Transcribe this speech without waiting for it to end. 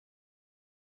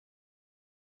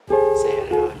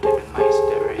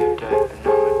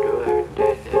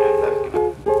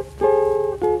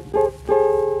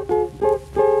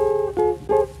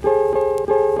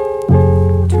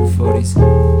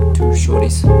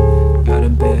Got a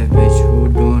bad bitch who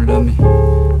don't love me,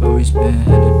 but we spend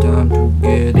hella time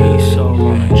together.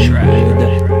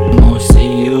 I'ma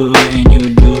see you when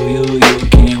you do you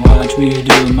can't watch me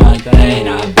do my thing.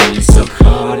 I've been so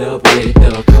caught up with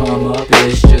the come up,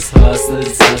 it's just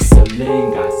hustlers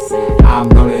hustling. I said I'm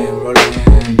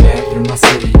rolling back through my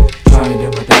city, trying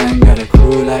to do my thing, got a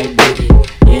crew like Diddy.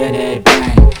 Yeah, that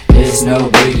bang, it's no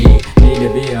biggie. Need to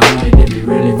be 100 if you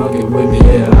really fucking with me.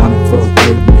 Yeah, I'm fuck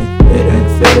with me, it ain't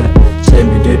fair. Send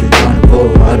me to the carnival,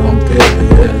 I don't care.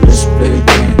 Yeah, let's play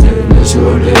games, yeah, let's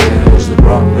go there. It's the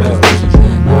wrong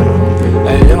revolution, I don't care.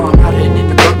 Hey, yo, I'm not in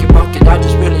the bucket, I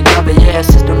just really love it. Yeah,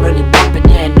 system really bumping,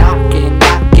 yeah, knocking,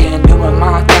 doing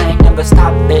my thing, never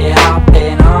stop it,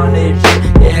 hopping on this shit.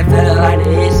 Yeah, feeling like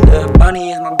the Easter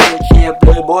Bunny is my bitch. Yeah,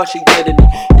 playboy, she getting it.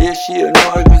 Yeah, she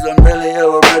annoyed cause I'm really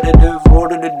repetitive. What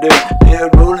to do? Yeah,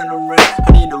 rolling around.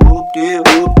 I need to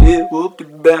whoop the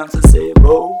bounce. I say,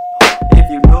 bro, if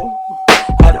you know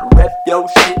how to rep your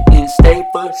shit and stay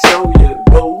for show.